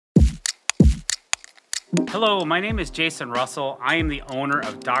Hello, my name is Jason Russell. I am the owner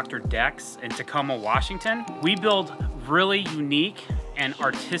of drdecks in Tacoma, Washington. We build really unique and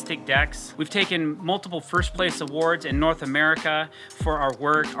artistic decks. We've taken multiple first place awards in North America for our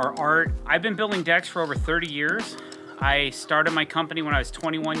work, our art. I've been building decks for over 30 years. I started my company when I was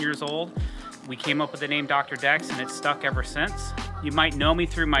 21 years old. We came up with the name drdecks and it's stuck ever since. You might know me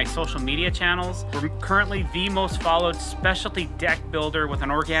through my social media channels. We're currently the most followed specialty deck builder with an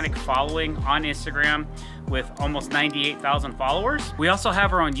organic following on Instagram with almost 98,000 followers. We also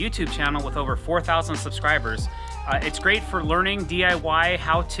have our own YouTube channel with over 4,000 subscribers. It's great for learning DIY,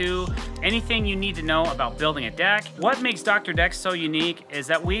 how-to, anything you need to know about building a deck. What makes drdecks so unique is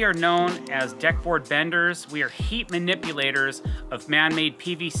that we are known as deck board benders. We are heat manipulators of man-made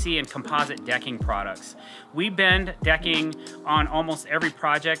PVC and composite decking products. We bend decking on almost every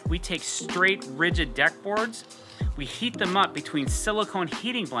project. We take straight, rigid deck boards. We heat them up between silicone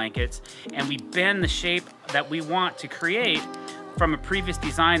heating blankets and we bend the shape that we want to create from a previous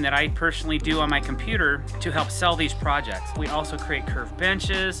design that I personally do on my computer to help sell these projects. We also create curved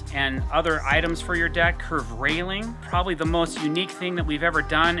benches and other items for your deck, curved railing. Probably the most unique thing that we've ever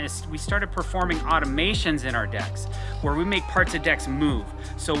done is we started performing automations in our decks where we make parts of decks move.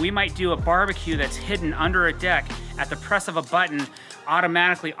 So we might do a barbecue that's hidden under a deck. At the press of a button,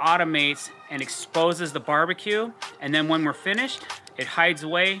 automatically automates and exposes the barbecue. And then when we're finished, it hides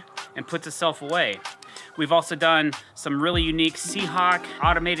away and puts itself away. We've also done some really unique Seahawk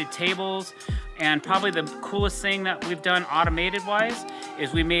automated tables, and probably the coolest thing that we've done automated wise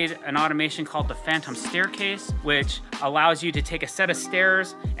is we made an automation called the Phantom Staircase, which allows you to take a set of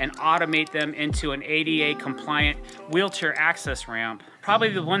stairs and automate them into an ADA compliant wheelchair access ramp. Probably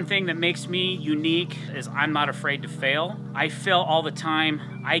the one thing that makes me unique is I'm not afraid to fail. I fail all the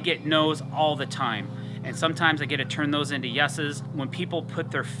time. I get no's all the time. And sometimes I get to turn those into yeses. When people put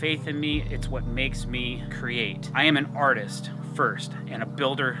their faith in me, it's what makes me create. I am an artist first and a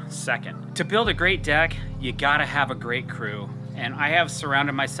builder second. To build a great deck, you gotta have a great crew. And I have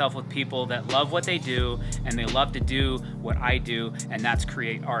surrounded myself with people that love what they do and they love to do what I do, and that's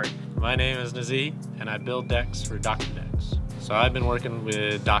create art. My name is Nazi and I build decks for drdecks. So I've been working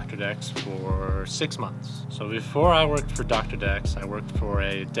with drdecks for 6 months. So before I worked for drdecks, I worked for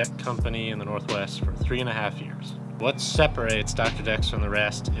a deck company in the Northwest for 3.5 years. What separates drdecks from the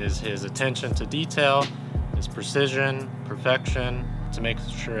rest is his attention to detail, his precision, perfection, to make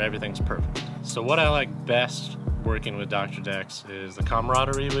sure everything's perfect. So what I like best working with drdecks is the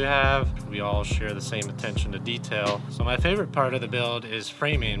camaraderie we have. We all share the same attention to detail. So my favorite part of the build is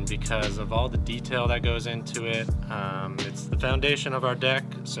framing because of all the detail that goes into it. It's the foundation of our deck,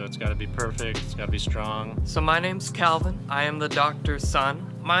 so it's got to be perfect, it's got to be strong. So my name's Calvin. I am the doctor's son.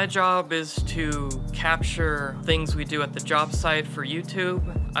 My job is to capture things we do at the job site for YouTube.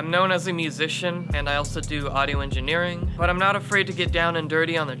 I'm known as a musician and I also do audio engineering, but I'm not afraid to get down and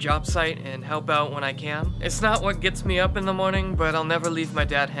dirty on the job site and help out when I can. It's not what gets me up in the morning, but I'll never leave my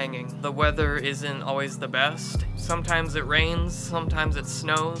dad hanging. The weather isn't always the best. Sometimes it rains, sometimes it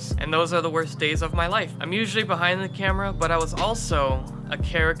snows, and those are the worst days of my life. I'm usually behind the camera, but I was also a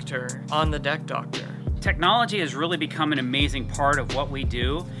character on The Deck Doctor. Technology has really become an amazing part of what we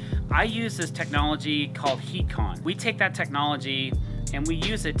do. I use this technology called HeatCon. We take that technology and we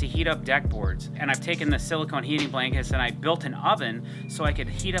use it to heat up deck boards. And I've taken the silicone heating blankets and I built an oven so I could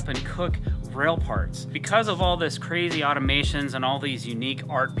heat up and cook rail parts. Because of all this crazy automations and all these unique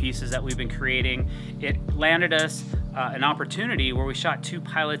art pieces that we've been creating, it landed us an opportunity where we shot 2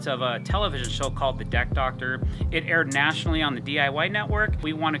 pilots of a television show called The Deck Doctor. It aired nationally on the DIY network.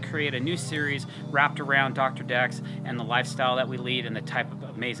 We want to create a new series wrapped around drdecks and the lifestyle that we lead and the type of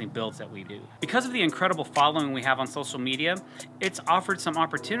amazing builds that we do. Because of the incredible following we have on social media, it's offered some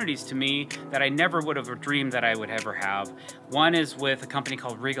opportunities to me that I never would have dreamed that I would ever have. One is with a company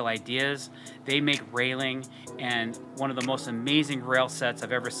called Regal Ideas. They make railing, and one of the most amazing rail sets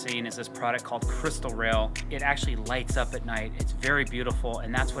I've ever seen is this product called Crystal Rail. It actually lights up at night. It's very beautiful,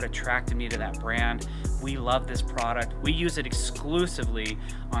 and that's what attracted me to that brand. We love this product. We use it exclusively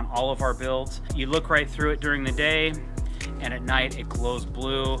on all of our builds. You look right through it during the day, and at night it glows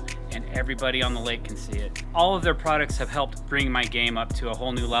blue and everybody on the lake can see it. All of their products have helped bring my game up to a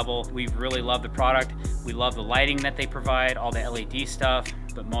whole new level. We really love the product. We love the lighting that they provide, all the LED stuff,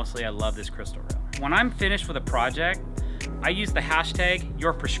 but mostly I love this crystal rail. When I'm finished with a project, I use the hashtag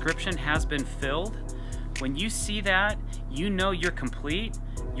 #YourPrescriptionHasBeenFilled. When you see that, you know you're complete,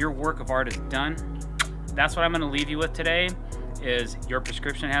 your work of art is done. That's what I'm gonna leave you with today, is your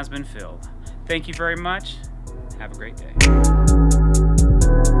prescription has been filled. Thank you very much. Have a great day.